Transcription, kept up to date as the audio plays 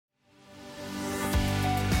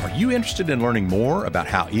you interested in learning more about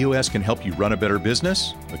how EOS can help you run a better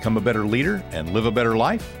business, become a better leader, and live a better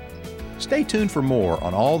life? Stay tuned for more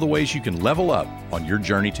on all the ways you can level up on your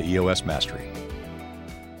journey to EOS mastery.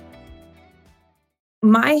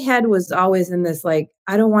 My head was always in this, like,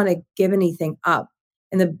 I don't want to give anything up.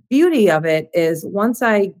 And the beauty of it is once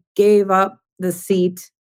I gave up the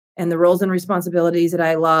seat and the roles and responsibilities that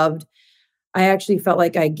I loved, I actually felt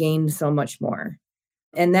like I gained so much more.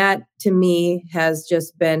 And that to me has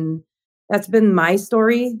just been, that's been my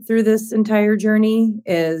story through this entire journey,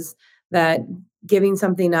 is that giving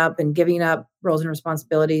something up and giving up roles and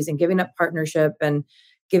responsibilities and giving up partnership and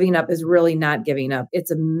giving up is really not giving up.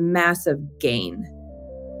 It's a massive gain.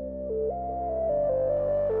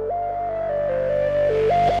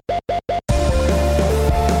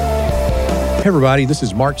 Hey everybody, this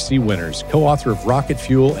is Mark C. Winters, co-author of Rocket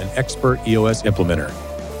Fuel and expert EOS implementer.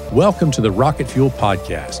 Welcome to the Rocket Fuel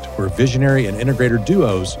podcast, where visionary and integrator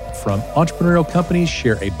duos from entrepreneurial companies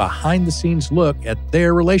share a behind-the-scenes look at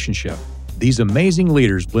their relationship. These amazing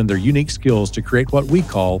leaders blend their unique skills to create what we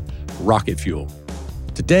call Rocket Fuel.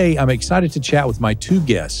 Today, I'm excited to chat with my two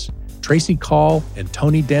guests, Tracy Call and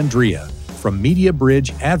Toni Dandrea from Media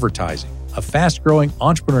Bridge Advertising, a fast-growing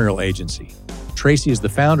entrepreneurial agency. Tracy is the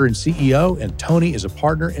founder and CEO, and Toni is a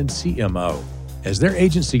partner and CMO. As their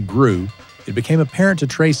agency grew, it became apparent to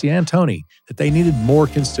Tracy and Toni that they needed more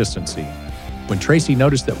consistency. When Tracy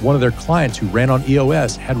noticed that one of their clients who ran on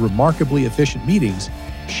EOS had remarkably efficient meetings,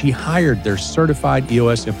 she hired their certified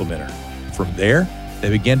EOS implementer. From there, they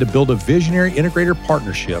began to build a visionary integrator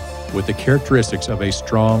partnership with the characteristics of a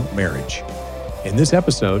strong marriage. In this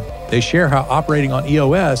episode, they share how operating on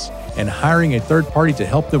EOS and hiring a third party to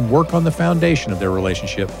help them work on the foundation of their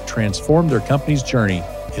relationship transformed their company's journey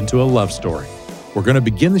into a love story. We're going to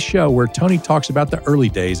begin the show where Toni talks about the early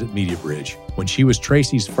days at Media Bridge, when she was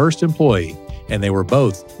Tracy's first employee and they were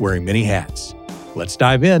both wearing many hats. Let's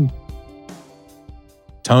dive in.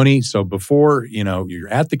 Toni, so before, you're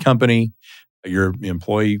at the company, you're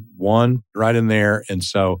employee one right in there. And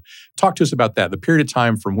so talk to us about that, the period of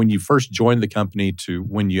time from when you first joined the company to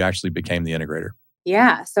when you actually became the integrator.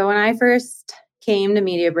 Yeah. So when I first came to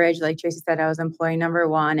Media Bridge, like Tracy said, I was employee number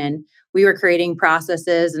one, and we were creating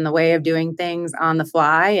processes and the way of doing things on the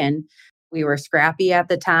fly. And we were scrappy at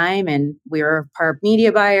the time, and we were part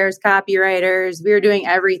media buyers, copywriters. We were doing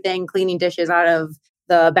everything, cleaning dishes out of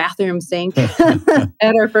the bathroom sink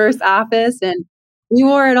at our first office. And we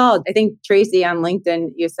wore it all. I think Tracy on LinkedIn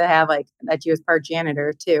used to have that she was part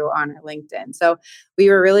janitor too on her LinkedIn. So we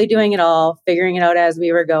were really doing it all, figuring it out as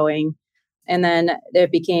we were going. And then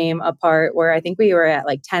it became a part where I think we were at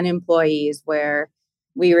 10 employees, where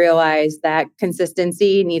we realized that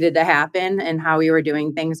consistency needed to happen, and how we were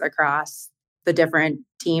doing things across the different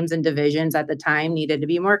teams and divisions at the time needed to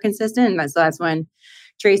be more consistent. And so that's when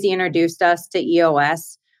Tracy introduced us to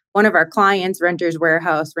EOS. One of our clients, Renters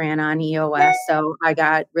Warehouse, ran on EOS. So I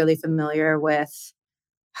got really familiar with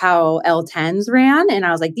how L10s ran. And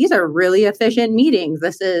I was like, these are really efficient meetings.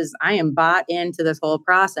 I am bought into this whole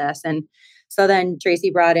process. And so then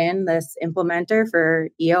Tracy brought in this implementer for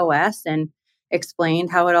EOS and explained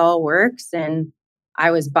how it all works. And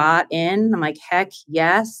I was bought in. I'm like, heck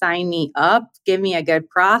yes, sign me up, give me a good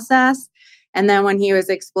process. And then when he was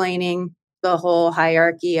explaining the whole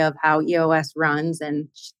hierarchy of how EOS runs and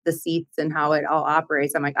the seats and how it all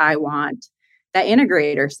operates, I'm like, I want that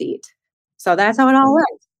integrator seat. So that's how it all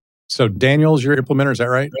went. So Daniel's your implementer, is that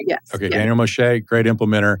right? Yes. Okay, yes. Daniel Moshe, great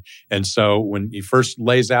implementer. And so when he first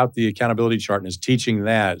lays out the accountability chart and is teaching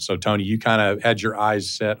that, so Toni, you kind of had your eyes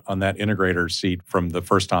set on that integrator seat from the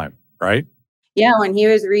first time, right? Yeah, when he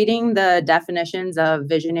was reading the definitions of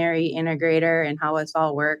visionary integrator and how this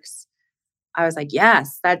all works, I was like,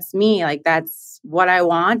 yes, that's me. That's what I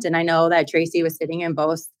want. And I know that Tracy was sitting in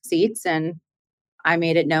both seats, and I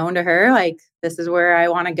made it known to her, this is where I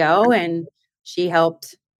want to go. And she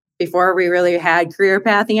helped, before we really had career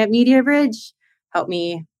pathing at Media Bridge, helped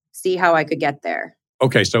me see how I could get there.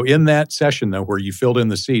 Okay, so in that session, though, where you filled in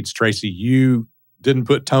the seats, Tracy, you didn't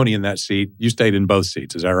put Toni in that seat. You stayed in both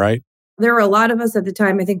seats. Is that right? There were a lot of us at the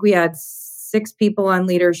time. I think we had 6 people on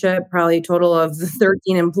leadership, probably a total of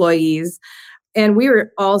 13 employees. And we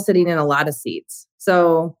were all sitting in a lot of seats.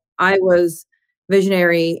 So I was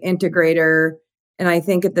visionary integrator. And I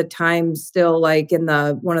think at the time still in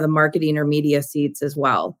one of the marketing or media seats as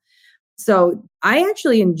well. So I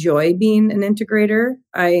actually enjoy being an integrator.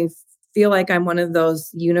 I feel like I'm one of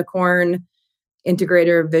those unicorn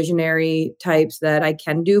integrator visionary types that I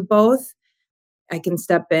can do both. I can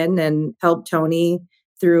step in and help Toni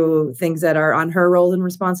through things that are on her roles and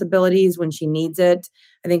responsibilities when she needs it.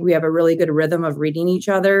 I think we have a really good rhythm of reading each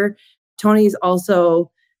other. Toni's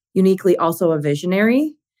also uniquely also a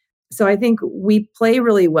visionary. So I think we play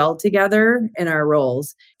really well together in our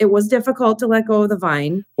roles. It was difficult to let go of the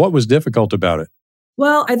vine. What was difficult about it?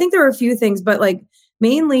 Well, I think there were a few things, but like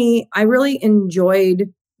mainly I really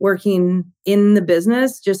enjoyed working in the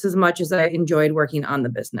business just as much as I enjoyed working on the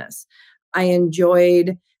business. I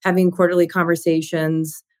enjoyed having quarterly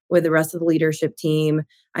conversations with the rest of the leadership team.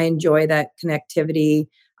 I enjoy that connectivity.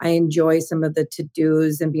 I enjoy some of the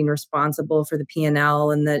to-dos and being responsible for the P&L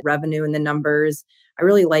and the revenue and the numbers. I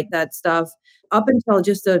really like that stuff. Up until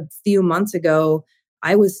just a few months ago,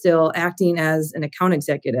 I was still acting as an account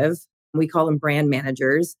executive. We call them brand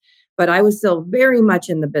managers, but I was still very much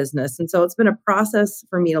in the business. And so it's been a process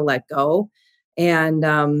for me to let go. And,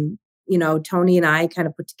 Toni and I kind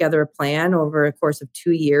of put together a plan over a course of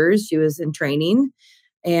 2 years. She was in training.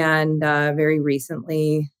 And very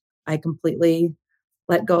recently, I completely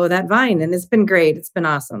let go of that vine. And it's been great. It's been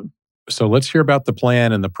awesome. So let's hear about the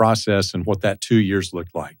plan and the process and what that 2 years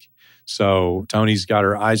looked like. So Toni's got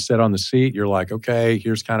her eyes set on the seat. You're like, okay,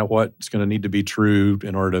 here's kind of what's going to need to be true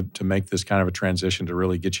in order to make this kind of a transition to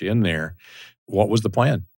really get you in there. What was the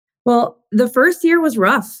plan? Well, the first year was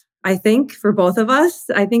rough, I think, for both of us.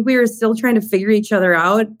 I think we were still trying to figure each other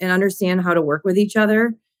out and understand how to work with each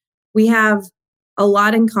other. We have a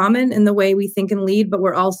lot in common in the way we think and lead, but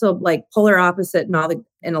we're also like polar opposite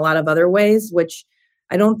in a lot of other ways, which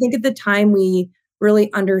I don't think at the time we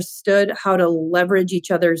really understood how to leverage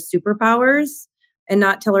each other's superpowers and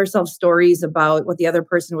not tell ourselves stories about what the other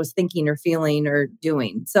person was thinking or feeling or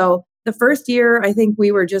doing. So the first year, I think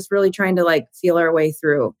we were just really trying to like feel our way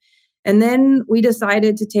through. And then we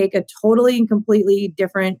decided to take a totally and completely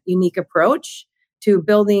different, unique approach to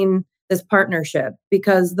building this partnership,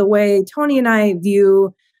 because the way Toni and I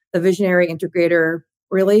view the visionary integrator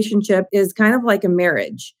relationship is kind of like a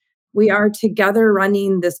marriage. We are together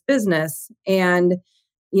running this business, and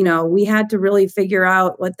we had to really figure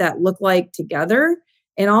out what that looked like together.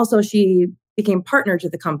 And also she became partner to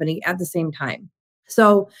the company at the same time.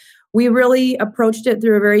 So we really approached it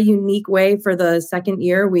through a very unique way. For the second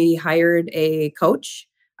year, we hired a coach.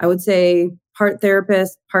 I would say part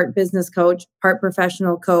therapist, part business coach, part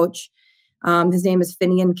professional coach. His name is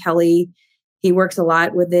Finian Kelly. He works a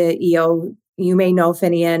lot with the EO. You may know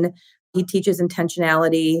Finian. He teaches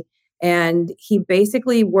intentionality. And he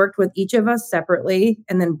basically worked with each of us separately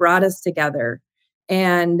and then brought us together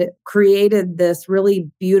and created this really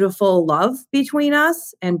beautiful love between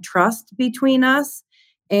us and trust between us,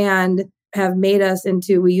 and have made us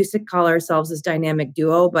into, we used to call ourselves this dynamic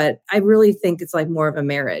duo, but I really think it's like more of a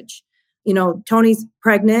marriage. Toni's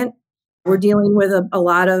pregnant. We're dealing with a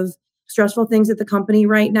lot of stressful things at the company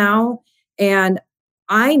right now. And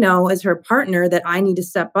I know as her partner that I need to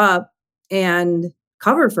step up and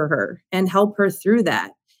cover for her and help her through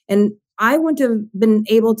that. And I wouldn't have been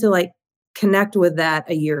able to like connect with that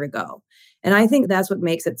a year ago. And I think that's what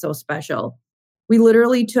makes it so special. We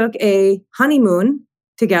literally took a honeymoon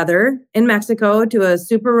together in Mexico to a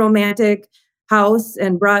super romantic house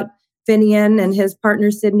and brought Finian and his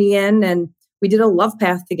partner Sydney in, and we did a love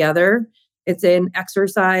path together. It's an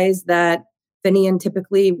exercise that Finian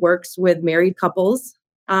typically works with married couples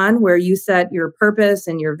on, where you set your purpose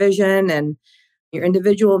and your vision and your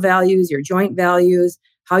individual values, your joint values,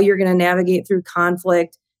 how you're going to navigate through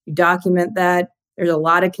conflict. You document that. There's a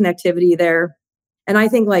lot of connectivity there. And I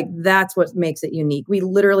think like that's what makes it unique. We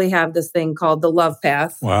literally have this thing called the love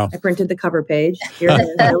path. Wow. I printed the cover page. Here it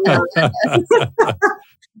is. There we are.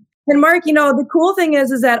 And Mark, the cool thing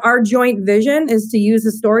is that our joint vision is to use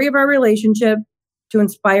the story of our relationship to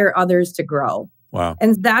inspire others to grow. Wow.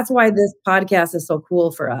 And that's why this podcast is so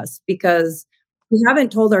cool for us, because we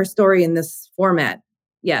haven't told our story in this format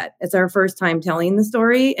yet. It's our first time telling the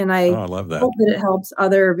story. And I love that. hope that it helps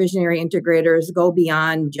other visionary integrators go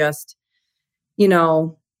beyond just,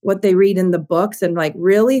 what they read in the books and like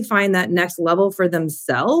really find that next level for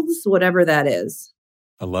themselves, whatever that is.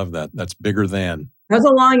 I love that. That's bigger than. That was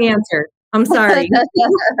a long answer. I'm sorry.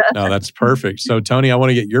 No, that's perfect. So Toni, I want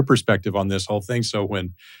to get your perspective on this whole thing. So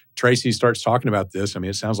when Tracy starts talking about this, I mean,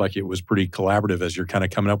 it sounds like it was pretty collaborative as you're kind of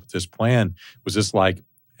coming up with this plan. Was this like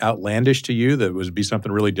outlandish to you, that would be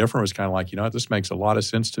something really different? It was kind of like, this makes a lot of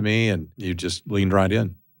sense to me, and you just leaned right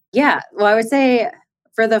in? Yeah. Well, I would say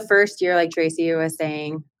for the first year, like Tracy was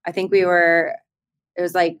saying, I think it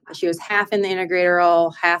was like she was half in the integrator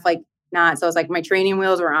role, half like not. So it's like my training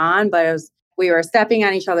wheels were on, but we were stepping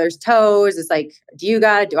on each other's toes. It's like, do you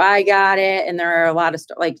got it? Do I got it? And there are a lot of,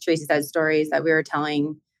 like Tracy said, stories that we were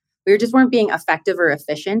telling. We just weren't being effective or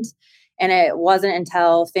efficient. And it wasn't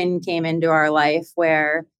until Finn came into our life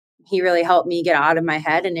where he really helped me get out of my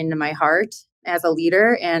head and into my heart as a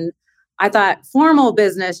leader. And I thought formal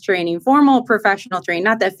business training, formal professional training,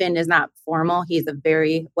 not that Finn is not formal. He's a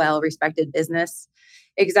very well-respected business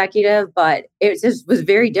executive, but it just was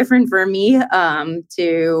very different for me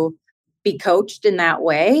to be coached in that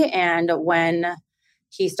way. And when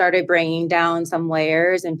he started bringing down some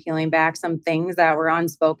layers and peeling back some things that were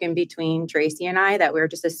unspoken between Tracy and I that we were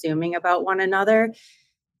just assuming about one another,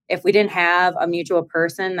 if we didn't have a mutual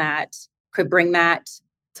person that could bring that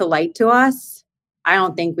to light to us, I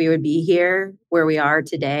don't think we would be here where we are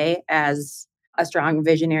today as a strong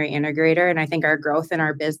visionary integrator. And I think our growth in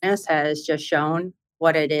our business has just shown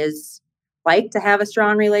what it is like to have a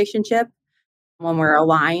strong relationship when we're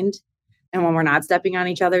aligned and when we're not stepping on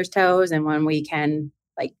each other's toes and when we can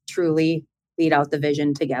like truly lead out the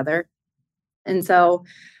vision together. And so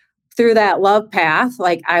through that love path,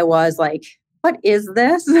 like I was like, what is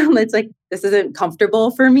this? It's like, this isn't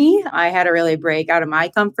comfortable for me. I had to really break out of my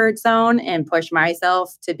comfort zone and push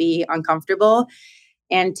myself to be uncomfortable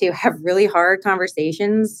and to have really hard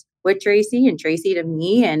conversations with Tracy and Tracy to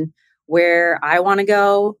me and where I want to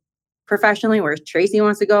go professionally, where Tracy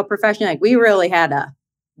wants to go professionally. Like we really had to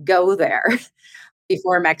go there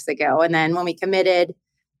before Mexico. And then when we committed,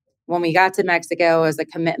 when we got to Mexico, it was a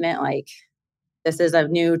commitment like, this is a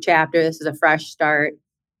new chapter. This is a fresh start.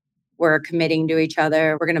 We're committing to each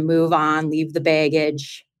other. We're going to move on, leave the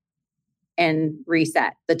baggage, and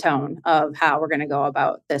reset the tone of how we're going to go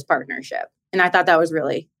about this partnership. And I thought that was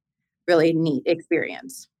really, really neat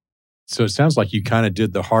experience. So it sounds like you kind of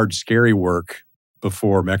did the hard, scary work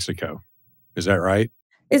before Mexico. Is that right?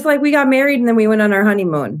 It's like we got married and then we went on our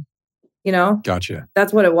honeymoon, you know? Gotcha.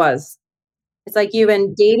 That's what it was. It's like you've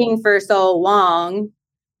been dating for so long.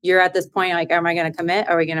 You're at this point, like, am I going to commit?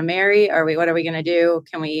 Are we going to marry? What are we going to do?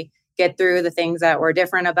 Can we get through the things that we're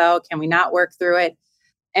different about? Can we not work through it?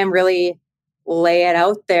 And really lay it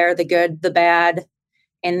out there, the good, the bad,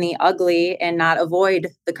 and the ugly, and not avoid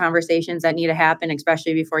the conversations that need to happen,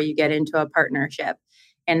 especially before you get into a partnership.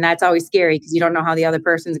 And that's always scary because you don't know how the other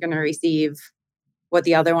person's going to receive what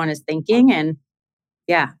the other one is thinking. And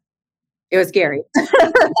yeah, it was scary.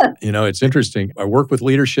 It's interesting. I work with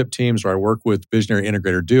leadership teams or I work with visionary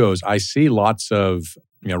integrator duos. I see lots of,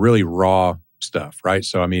 really raw stuff, right?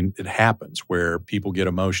 So, it happens where people get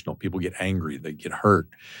emotional, people get angry, they get hurt.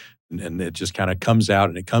 And it just kind of comes out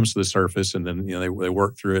and it comes to the surface and then, they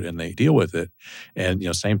work through it and they deal with it.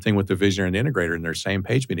 And, same thing with the visionary and integrator in their same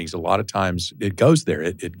page meetings. A lot of times it goes there.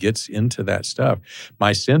 It gets into that stuff.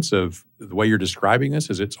 My sense of the way you're describing this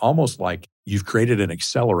is it's almost like you've created an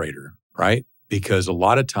accelerator, right? Because a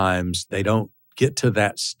lot of times they don't get to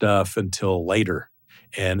that stuff until later.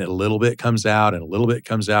 And a little bit comes out and a little bit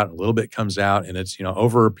comes out and a little bit comes out. And it's,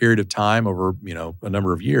 over a period of time, over, a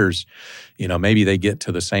number of years, maybe they get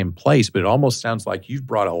to the same place. But it almost sounds like you've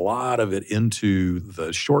brought a lot of it into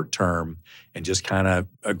the short term and just kind of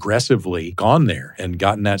aggressively gone there and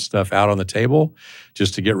gotten that stuff out on the table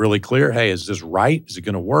just to get really clear. Hey, is this right? Is it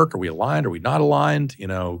going to work? Are we aligned? Are we not aligned?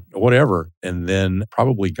 Whatever. And then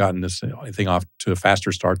probably gotten this thing off to a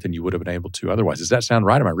faster start than you would have been able to otherwise. Does that sound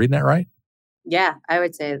right? Am I reading that right? Yeah, I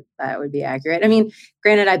would say that would be accurate.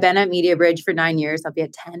 Granted, I've been at MediaBridge for 9 years. I'll be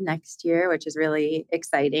at 10 next year, which is really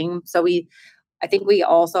exciting. So I think we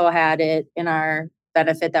also had it in our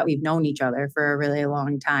benefit that we've known each other for a really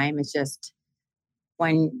long time. It's just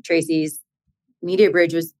when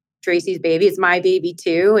MediaBridge was Tracy's baby, it's my baby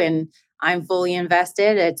too. And I'm fully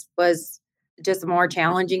invested. It was just more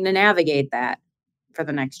challenging to navigate that for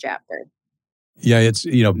the next chapter. Yeah, it's,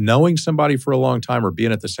 knowing somebody for a long time or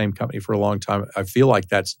being at the same company for a long time, I feel like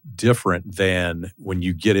that's different than when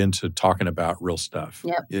you get into talking about real stuff.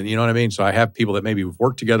 Yep. You know what I mean? So I have people that maybe have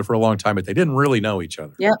worked together for a long time, but they didn't really know each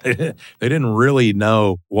other. Yep. They didn't really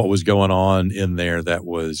know what was going on in there that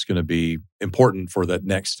was going to be important for that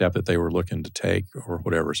next step that they were looking to take or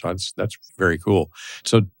whatever. So that's very cool.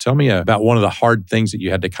 So tell me about one of the hard things that you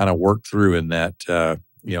had to kind of work through in that,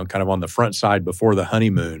 kind of on the front side before the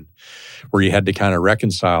honeymoon, where you had to kind of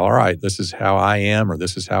reconcile, all right, this is how I am, or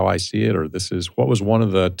this is how I see it, or what was one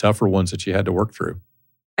of the tougher ones that you had to work through?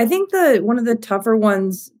 I think one of the tougher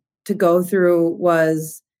ones to go through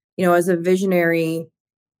was, as a visionary,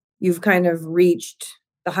 you've kind of reached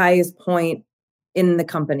the highest point in the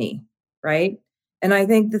company, right? And I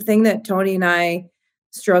think the thing that Toni and I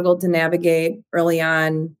struggled to navigate early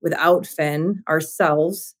on without Finn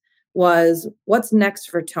ourselves was what's next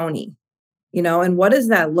for Toni, and what does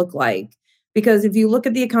that look like? Because if you look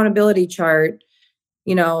at the accountability chart,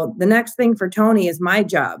 the next thing for Toni is my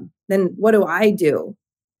job. Then what do I do?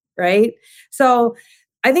 Right? So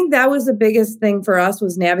I think that was the biggest thing for us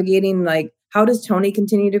was navigating, like, how does Toni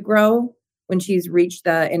continue to grow when she's reached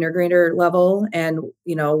the integrator level? And,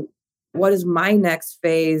 What is my next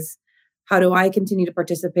phase? How do I continue to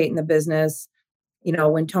participate in the business?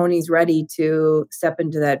 When Tony's ready to step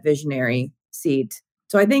into that visionary seat.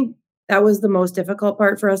 So I think that was the most difficult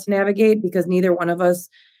part for us to navigate because neither one of us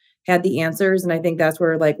had the answers. And I think that's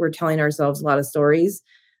where we're telling ourselves a lot of stories.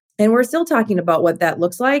 And we're still talking about what that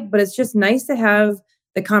looks like, but it's just nice to have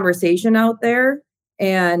the conversation out there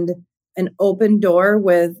and an open door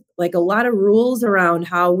with a lot of rules around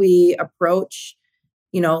how we approach,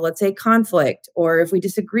 let's say conflict, or if we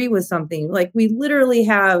disagree with something, we literally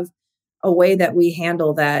have a way that we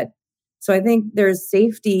handle that. So I think there's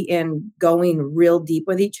safety in going real deep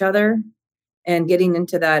with each other and getting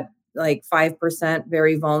into that 5%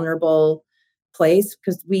 very vulnerable place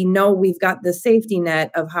because we know we've got the safety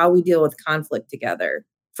net of how we deal with conflict together,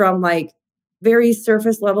 from very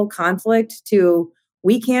surface level conflict to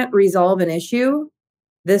we can't resolve an issue.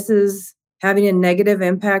 This is having a negative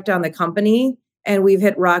impact on the company and we've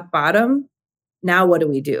hit rock bottom. Now what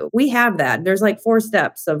do? We have that. There's 4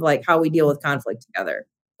 steps of how we deal with conflict together.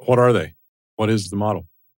 What are they? What is the model?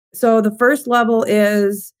 So the first level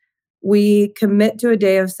is we commit to a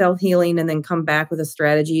day of self-healing and then come back with a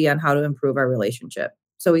strategy on how to improve our relationship.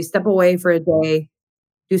 So we step away for a day,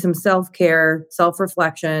 do some self-care,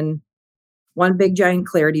 self-reflection, one big giant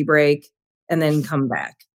clarity break, and then come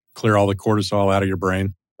back. Clear all the cortisol out of your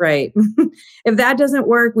brain. Right. If that doesn't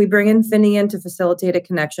work, we bring in Finian to facilitate a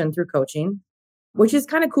connection through coaching, which is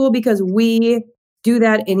kind of cool because we do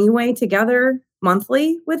that anyway together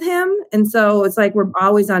monthly with him. And so it's we're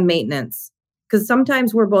always on maintenance because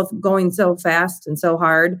sometimes we're both going so fast and so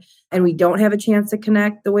hard and we don't have a chance to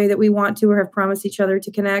connect the way that we want to or have promised each other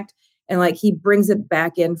to connect. And he brings it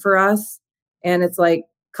back in for us. And it's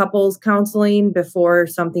couples counseling before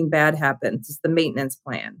something bad happens. It's the maintenance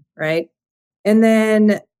plan, right? And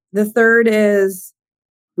then the third is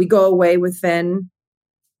we go away with Finn,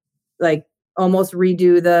 almost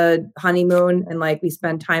redo the honeymoon and we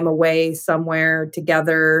spend time away somewhere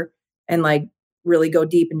together and really go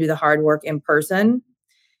deep and do the hard work in person.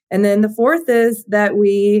 And then the fourth is that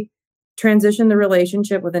we transition the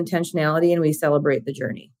relationship with intentionality and we celebrate the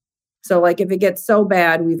journey. So if it gets so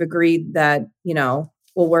bad, we've agreed that,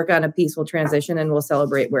 we'll work on a peaceful transition and we'll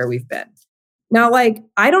celebrate where we've been. Now,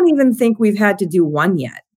 I don't even think we've had to do one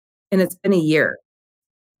yet, and it's been a year.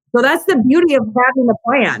 So that's the beauty of having a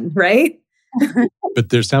plan, right? But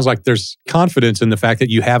there sounds like there's confidence in the fact that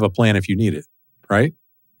you have a plan if you need it, right?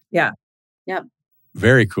 Yeah. Yep.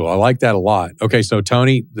 Very cool. I like that a lot. Okay, so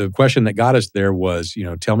Toni, the question that got us there was,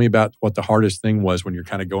 tell me about what the hardest thing was when you're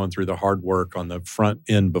kind of going through the hard work on the front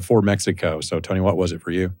end before Mexico. So Toni, what was it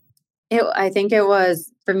for you? I think it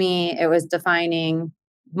was, for me, it was defining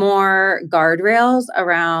more guardrails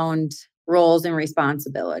around roles and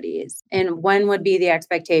responsibilities. And when would be the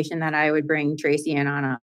expectation that I would bring Tracy in on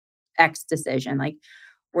a X decision?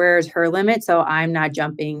 Where's her limit? So I'm not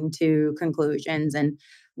jumping to conclusions. And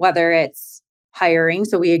whether it's hiring,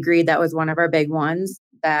 so we agreed that was one of our big ones,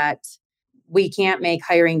 that we can't make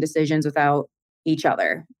hiring decisions without each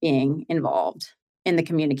other being involved in the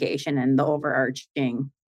communication and the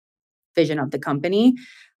overarching vision of the company.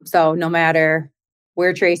 So no matter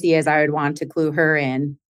where Tracy is, I would want to clue her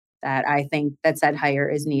in that I think that said hire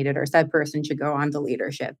is needed or said person should go on to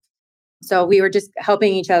leadership. So we were just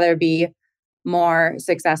helping each other be more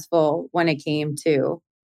successful when it came to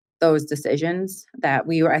those decisions that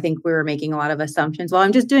I think we were making a lot of assumptions. Well,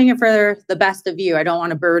 I'm just doing it for the best of you. I don't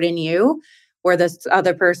want to burden you. Where this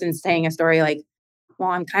other person's saying a story well,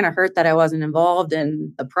 I'm kind of hurt that I wasn't involved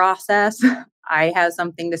in the process. I have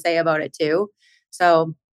something to say about it too.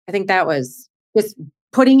 So I think that was just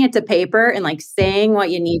putting it to paper and saying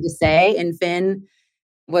what you need to say. And Finn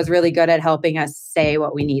was really good at helping us say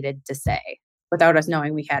what we needed to say without us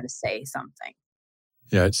knowing we had to say something.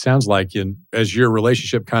 Yeah, it sounds like as your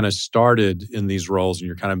relationship kind of started in these roles and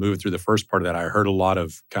you're kind of moving through the first part of that, I heard a lot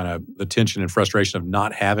of kind of the tension and frustration of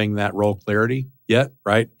not having that role clarity yet,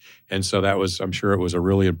 right? And so I'm sure it was a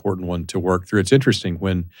really important one to work through. It's interesting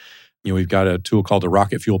when, we've got a tool called the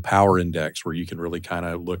Rocket Fuel Power Index where you can really kind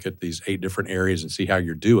of look at these 8 different areas and see how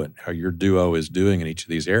you're doing, how your duo is doing in each of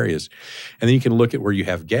these areas. And then you can look at where you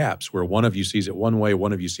have gaps, where one of you sees it one way,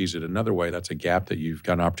 one of you sees it another way. That's a gap that you've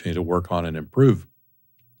got an opportunity to work on and improve.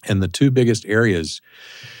 And the 2 biggest areas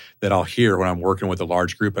that I'll hear when I'm working with a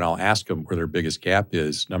large group and I'll ask them where their biggest gap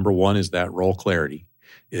is, number one is that role clarity,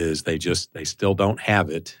 is they still don't have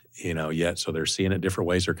it, yet. So they're seeing it different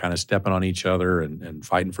ways. They're kind of stepping on each other and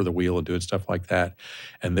fighting for the wheel and doing stuff like that.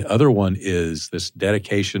 And the other one is this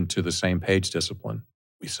dedication to the same page discipline.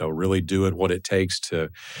 So really doing what it takes to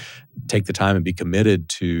take the time and be committed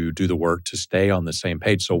to do the work to stay on the same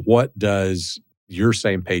page. So what does your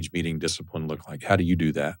same page meeting discipline look like? How do you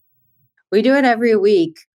do that? We do it every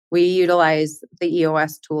week. We utilize the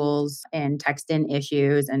EOS tools and text in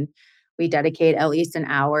issues, and we dedicate at least an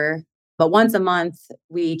hour. But once a month,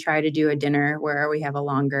 we try to do a dinner where we have a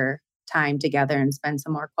longer time together and spend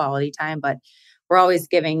some more quality time. But we're always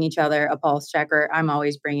giving each other a pulse check, or I'm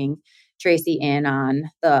always bringing Tracy in on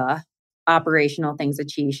the operational things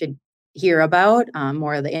that she should hear about,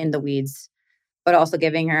 more in the weeds, but also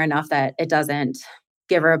giving her enough that it doesn't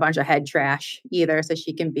give her a bunch of head trash either, so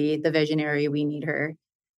she can be the visionary we need her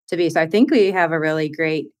to be. So I think we have a really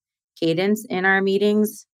great cadence in our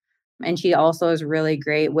meetings. And she also is really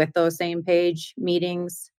great with those same page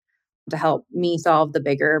meetings to help me solve the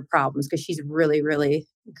bigger problems, because she's really, really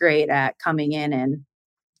great at coming in and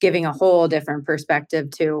giving a whole different perspective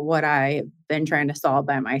to what I've been trying to solve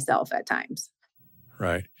by myself at times.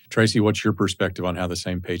 Right. Tracy, what's your perspective on how the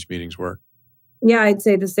same page meetings work? Yeah, I'd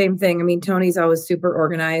say the same thing. I mean, Toni's always super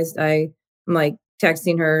organized. I'm like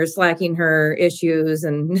texting her, slacking her issues,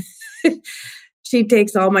 and she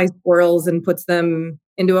takes all my squirrels and puts them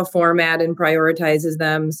into a format and prioritizes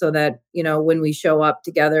them so that, when we show up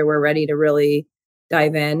together, we're ready to really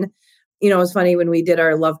dive in. It's funny when we did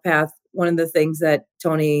our love path, one of the things that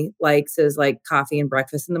Toni likes is like coffee and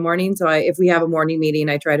breakfast in the morning. So if we have a morning meeting,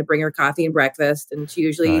 I try to bring her coffee and breakfast, and she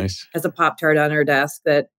usually Nice. has a Pop-Tart on her desk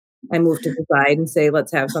that I move to the side and say,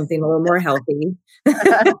 let's have something a little more healthy.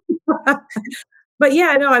 But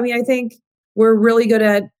yeah, no, I mean, I think we're really good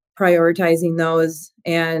at prioritizing those.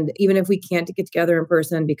 And even if we can't get together in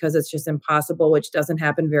person because it's just impossible, which doesn't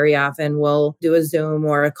happen very often, we'll do a Zoom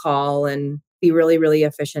or a call and be really, really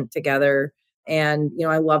efficient together. And,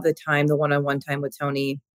 I love the one-on-one time with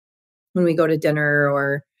Toni when we go to dinner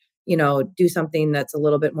or, do something that's a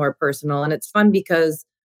little bit more personal. And it's fun because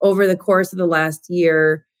over the course of the last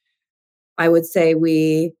year, I would say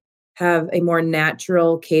we have a more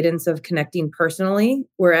natural cadence of connecting personally,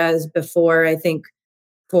 whereas before, I think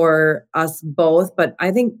for us both, but I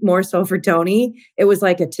think more so for Toni, it was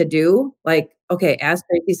like a to-do, like, okay, ask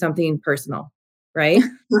Tracy something personal, right?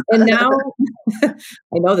 And now, I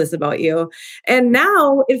know this about you, and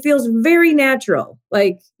now it feels very natural.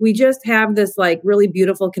 Like we just have this like really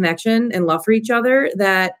beautiful connection and love for each other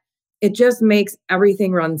that it just makes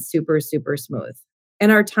everything run super, super smooth.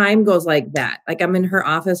 And our time goes like that. Like I'm in her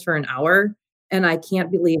office for an hour and I can't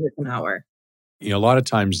believe it's an hour. A lot of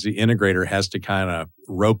times the integrator has to kind of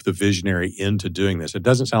rope the visionary into doing this. It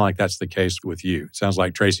doesn't sound like that's the case with you. It sounds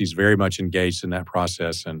like Tracy's very much engaged in that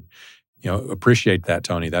process, and appreciate that,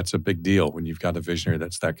 Toni. That's a big deal when you've got a visionary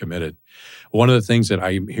that's that committed. One of the things that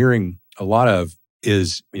I'm hearing a lot of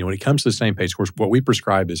is, when it comes to the same page, of course, what we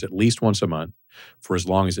prescribe is at least once a month for as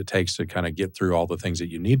long as it takes to kind of get through all the things that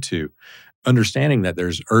you need to. Understanding that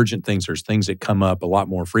there's urgent things, there's things that come up a lot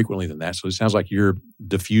more frequently than that. So it sounds like you're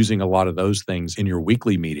diffusing a lot of those things in your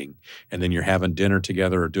weekly meeting, and then you're having dinner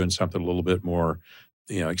together or doing something a little bit more,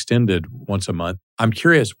 extended once a month. I'm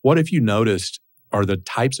curious, what have you noticed are the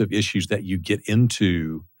types of issues that you get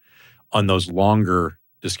into on those longer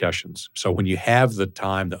discussions? So when you have the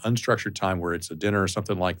time, the unstructured time where it's a dinner or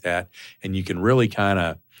something like that, and you can really kind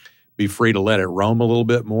of be free to let it roam a little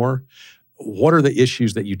bit more, what are the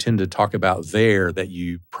issues that you tend to talk about there that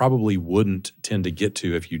you probably wouldn't tend to get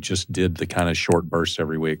to if you just did the kind of short bursts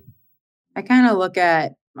every week? I kind of look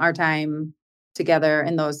at our time together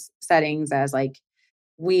in those settings as like,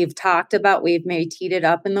 we've maybe teed it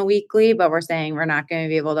up in the weekly, but we're saying we're not going to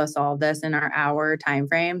be able to solve this in our hour time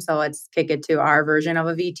frame. So let's kick it to our version of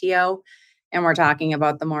a VTO. And we're talking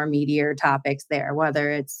about the more meatier topics there,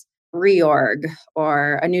 whether it's reorg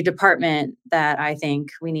or a new department that I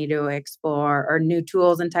think we need to explore, or new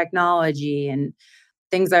tools and technology and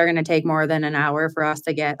things that are going to take more than an hour for us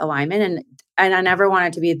to get alignment. And I never want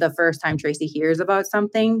it to be the first time Tracy hears about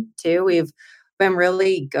something too. We've been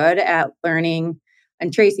really good at learning,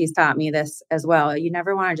 and Tracy's taught me this as well. You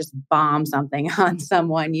never want to just bomb something on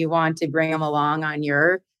someone. You want to bring them along on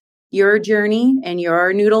your journey and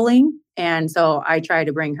your noodling. And so I try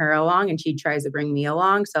to bring her along, and she tries to bring me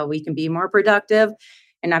along so we can be more productive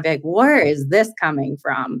and not be like, where is this coming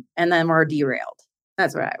from? And then we're derailed.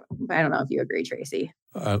 That's what I don't know if you agree, Tracy.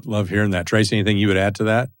 I love hearing that. Tracy, anything you would add to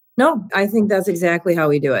that? No, I think that's exactly how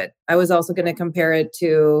we do it. I was also going to compare it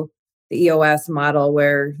to the EOS model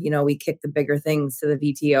where, we kick the bigger things to the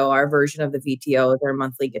VTO. Our version of the VTO is our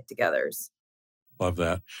monthly get-togethers. Love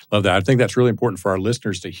that. Love that. I think that's really important for our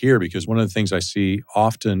listeners to hear, because one of the things I see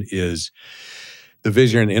often is the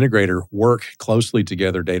visionary and integrator work closely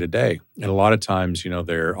together day to day. And a lot of times,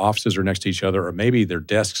 their offices are next to each other, or maybe their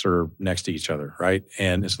desks are next to each other, right?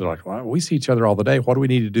 And it's like, well, we see each other all the day. What do we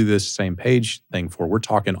need to do this same page thing for? We're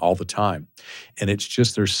talking all the time. And it's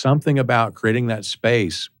just, there's something about creating that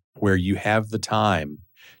space where you have the time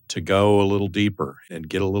to go a little deeper and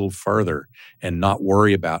get a little further and not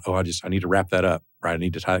worry about, I need to wrap that up, right? I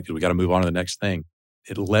need to tie it because we got to move on to the next thing.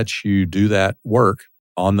 It lets you do that work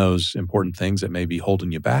on those important things that may be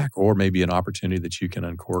holding you back, or maybe an opportunity that you can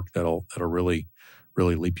uncork that'll really,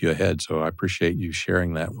 really leap you ahead. So I appreciate you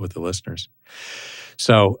sharing that with the listeners.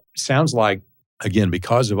 So sounds like, again,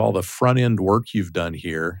 because of all the front end work you've done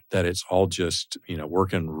here, that it's all just,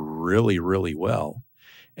 working really, really well.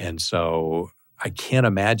 And so I can't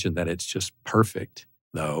imagine that it's just perfect,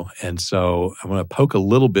 though. And so I'm going to poke a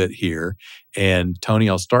little bit here. And Toni,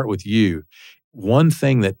 I'll start with you. One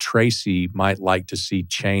thing that Tracy might like to see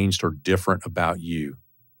changed or different about you,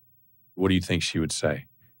 what do you think she would say?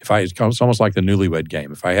 It's almost like the newlywed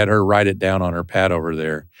game. If I had her write it down on her pad over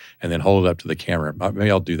there and then hold it up to the camera, maybe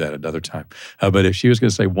I'll do that another time. But if she was going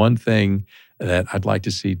to say one thing that I'd like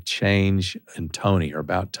to see change in Toni or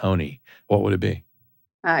about Toni, what would it be?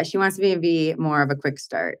 She wants me to be more of a quick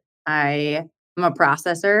start. I am a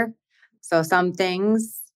processor, so some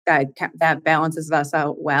things that balances us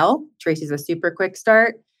out well. Tracy's a super quick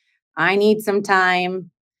start. I need some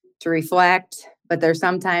time to reflect, but there's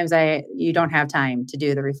sometimes you don't have time to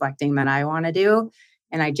do the reflecting that I want to do,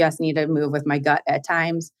 and I just need to move with my gut at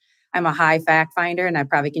times. I'm a high fact finder, and I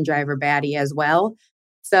probably can drive her batty as well.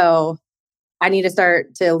 So I need to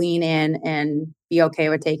start to lean in and be okay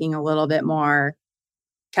with taking a little bit more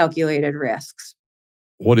calculated risks.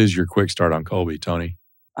 What is your quick start on Colby, Toni?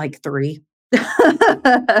 Like 3.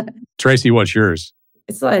 Tracy, what's yours?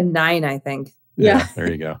 It's a 9, I think. Yeah. There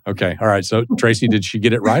you go. Okay. All right. So Tracy, did she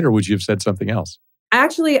get it right, or would you have said something else?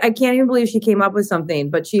 Actually, I can't even believe she came up with something,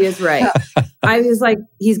 but she is right. I was like,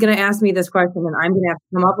 he's going to ask me this question and I'm going to have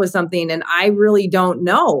to come up with something. And I really don't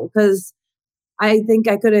know, because I think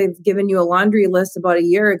I could have given you a laundry list about a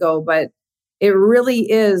year ago, but it really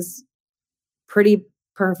is pretty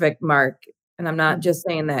perfect, Mark. And I'm not just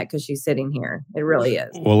saying that because she's sitting here. It really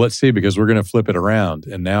is. Well, let's see, because we're going to flip it around.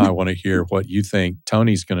 And now I want to hear what you think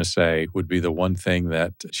Toni's going to say would be the one thing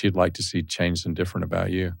that she'd like to see changed and different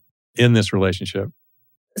about you in this relationship.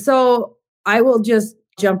 So I will just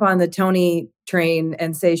jump on the Toni train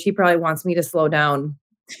and say she probably wants me to slow down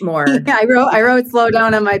more. Yeah, I wrote slow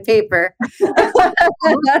down on my paper.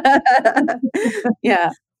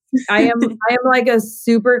 Yeah. I am like a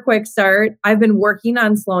super quick start. I've been working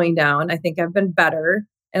on slowing down. I think I've been better.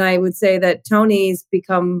 And I would say that Toni's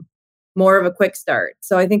become more of a quick start.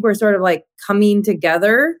 So I think we're sort of like coming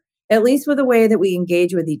together, at least with the way that we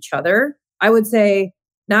engage with each other. I would say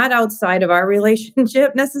not outside of our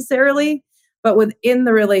relationship necessarily, but within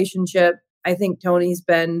the relationship, I think Toni's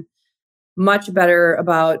been much better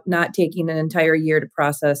about not taking an entire year to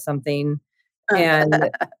process something.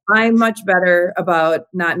 And I'm much better about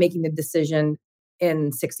not making a decision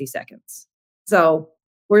in 60 seconds. So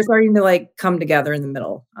we're starting to like come together in the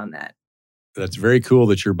middle on that. That's very cool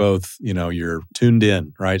that you're both, you're tuned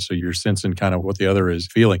in, right? So you're sensing kind of what the other is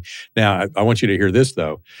feeling. Now, I want you to hear this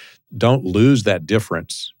though. Don't lose that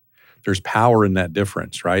difference. There's power in that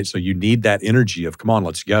difference, right? So you need that energy of, come on,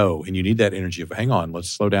 let's go. And you need that energy of, hang on, let's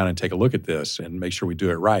slow down and take a look at this and make sure we do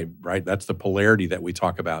it right? That's the polarity that we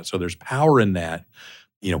talk about. So there's power in that,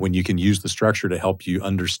 when you can use the structure to help you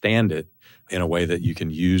understand it in a way that you can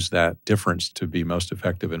use that difference to be most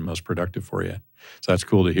effective and most productive for you. So that's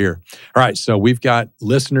cool to hear. All right, so we've got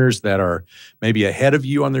listeners that are maybe ahead of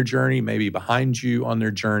you on their journey, maybe behind you on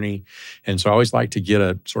their journey. And so I always like to get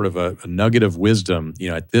a sort of a nugget of wisdom,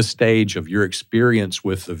 at this stage of your experience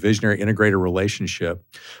with the visionary integrator relationship.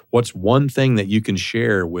 What's one thing that you can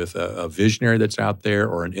share with a visionary that's out there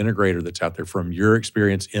or an integrator that's out there from your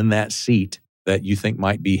experience in that seat that you think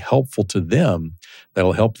might be helpful to them,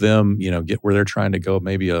 that'll help them, get where they're trying to go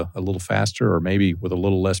maybe a little faster or maybe with a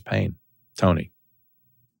little less pain? Toni.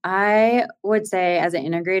 I would say as an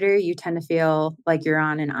integrator, you tend to feel like you're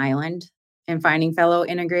on an island, and finding fellow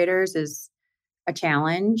integrators is a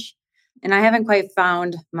challenge. And I haven't quite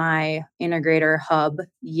found my integrator hub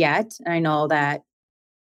yet. And I know that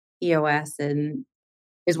EOS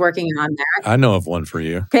is working on that. I know of one for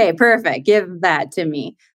you. Okay, perfect. Give that to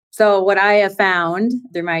me. So what I have found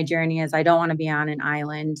through my journey is I don't want to be on an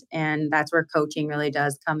island. And that's where coaching really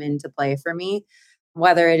does come into play for me.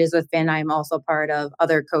 Whether it is with Finn, I'm also part of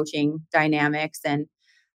other coaching dynamics. And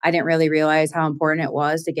I didn't really realize how important it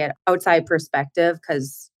was to get outside perspective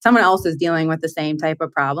because someone else is dealing with the same type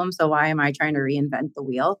of problem. So why am I trying to reinvent the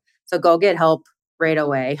wheel? So go get help right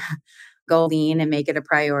away, go lean and make it a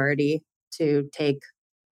priority to take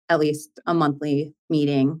at least a monthly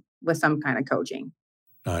meeting with some kind of coaching.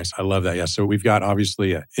 Nice. I love that. Yeah. So we've got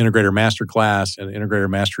obviously an integrator masterclass and an integrator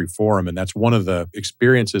mastery forum. And that's one of the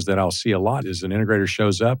experiences that I'll see a lot is an integrator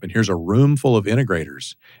shows up and here's a room full of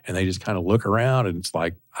integrators and they just kind of look around and it's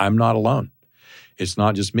like, I'm not alone. It's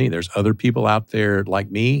not just me. There's other people out there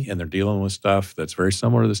like me and they're dealing with stuff that's very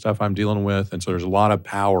similar to the stuff I'm dealing with. And so there's a lot of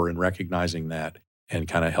power in recognizing that and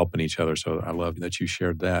kind of helping each other. So I love that you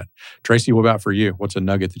shared that. Tracy, what about for you? What's a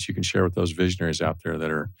nugget that you can share with those visionaries out there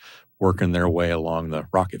that are working their way along the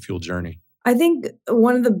rocket fuel journey? I think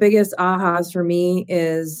one of the biggest ahas for me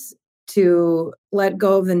is to let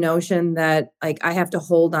go of the notion that like I have to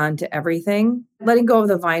hold on to everything. Letting go of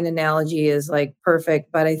the vine analogy is like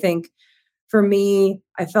perfect. But I think for me,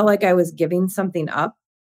 I felt like I was giving something up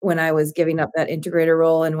when I was giving up that integrator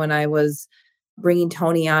role and when I was bringing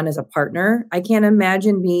Toni on as a partner. I can't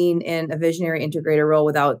imagine being in a visionary integrator role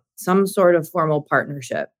without some sort of formal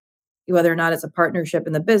partnership, whether or not it's a partnership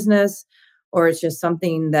in the business or it's just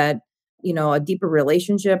something that, a deeper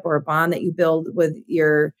relationship or a bond that you build with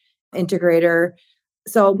your integrator.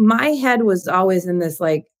 So my head was always in this,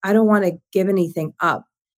 like, I don't want to give anything up.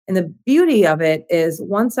 And the beauty of it is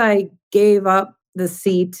once I gave up the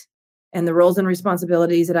seat and the roles and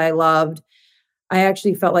responsibilities that I loved, I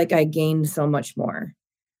actually felt like I gained so much more.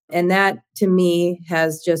 And that to me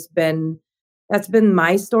has just been, that's been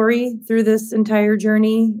my story through this entire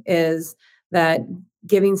journey is that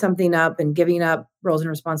giving something up and giving up roles and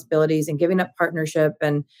responsibilities and giving up partnership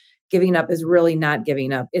and giving up is really not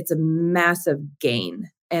giving up. It's a massive gain.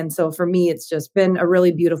 And so for me, it's just been a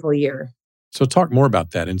really beautiful year. So talk more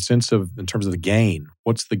about that in terms of the gain.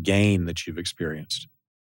 What's the gain that you've experienced?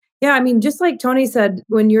 Yeah, I mean, just like Toni said,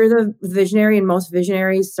 when you're the visionary and most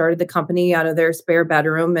visionaries started the company out of their spare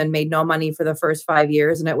bedroom and made no money for the first 5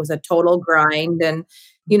 years and it was a total grind. And,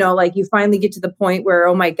 like you finally get to the point where,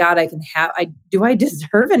 oh my God, do I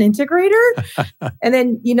deserve an integrator? And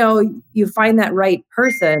then, you find that right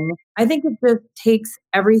person. I think it just takes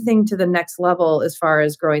everything to the next level as far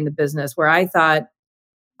as growing the business where I thought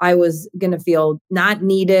I was going to feel not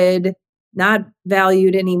needed, not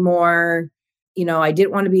valued anymore. I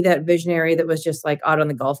didn't want to be that visionary that was just like out on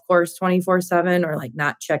the golf course 24/7 or like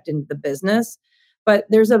not checked into the business. But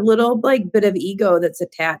there's a little like bit of ego that's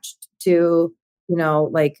attached to,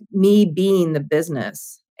 like me being the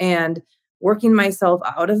business and working myself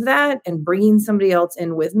out of that and bringing somebody else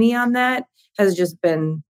in with me on that has just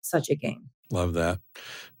been such a gain. Love that.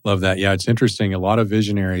 Love that. Yeah, it's interesting. A lot of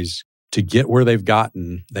visionaries to get where they've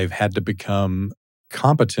gotten, they've had to become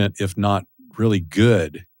competent, if not really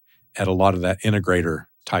good at a lot of that integrator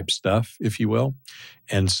type stuff, if you will.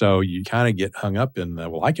 And so you kind of get hung up in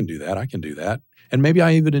well, I can do that. And maybe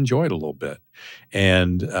I even enjoy it a little bit.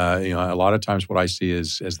 And, a lot of times what I see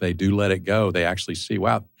is as they do let it go, they actually see,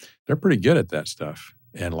 wow, they're pretty good at that stuff.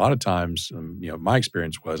 And a lot of times, my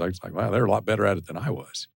experience was I was like, wow, they're a lot better at it than I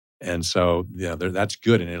was. And so, that's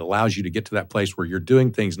good. And it allows you to get to that place where you're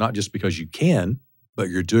doing things not just because you can, but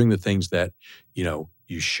you're doing the things that,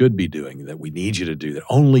 you should be doing, that we need you to do, that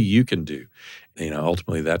only you can do.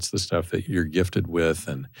 Ultimately, that's the stuff that you're gifted with.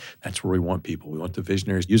 And that's where we want people. We want the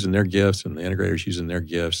visionaries using their gifts and the integrators using their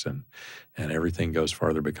gifts and everything goes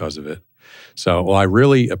farther because of it. So, well, I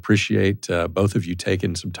really appreciate both of you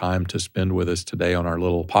taking some time to spend with us today on our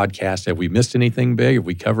little podcast. Have we missed anything big? Have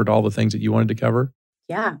we covered all the things that you wanted to cover?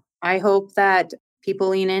 Yeah, I hope that people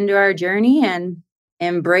lean into our journey and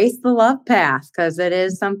embrace the love path because it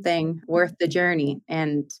is something worth the journey.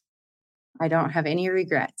 And I don't have any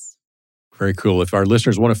regrets. Very cool. If our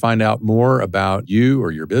listeners want to find out more about you or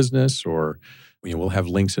your business, or we'll have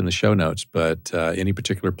links in the show notes, but any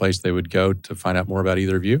particular place they would go to find out more about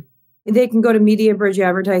either of you? They can go to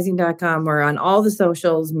MediaBridgeAdvertising.com or on all the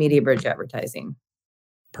socials, MediaBridge Advertising.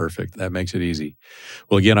 Perfect. That makes it easy.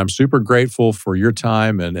 Well, again, I'm super grateful for your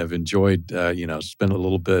time and have enjoyed, spend a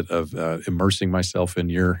little bit of immersing myself in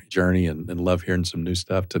your journey and love hearing some new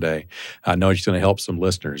stuff today. I know it's going to help some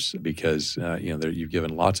listeners because, you've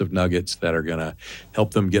given lots of nuggets that are going to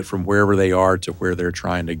help them get from wherever they are to where they're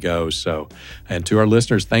trying to go. So, and to our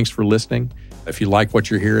listeners, thanks for listening. If you like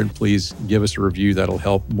what you're hearing, please give us a review. That'll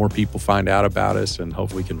help more people find out about us and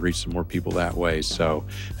hopefully we can reach some more people that way. So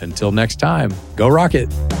until next time, go Rocket.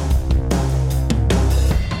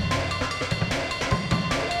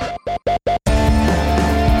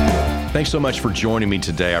 Thanks so much for joining me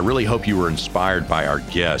today. I really hope you were inspired by our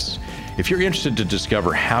guests. If you're interested to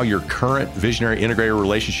discover how your current visionary integrator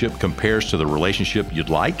relationship compares to the relationship you'd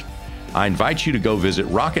like, I invite you to go visit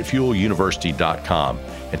rocketfueluniversity.com.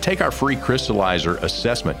 and take our free crystallizer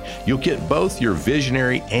assessment. You'll get both your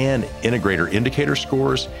visionary and integrator indicator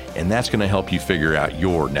scores, and that's going to help you figure out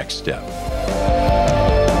your next step.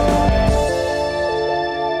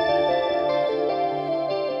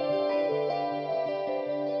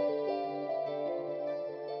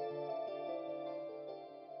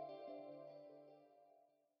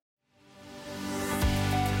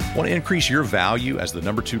 Want to increase your value as the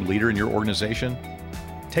number 2 leader in your organization?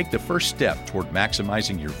 Take the first step toward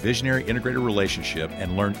maximizing your visionary integrator relationship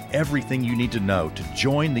and learn everything you need to know to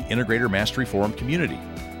join the Integrator Mastery Forum community.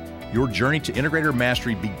 Your journey to integrator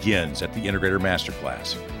mastery begins at the Integrator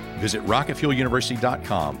Masterclass. Visit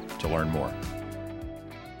rocketfueluniversity.com to learn more.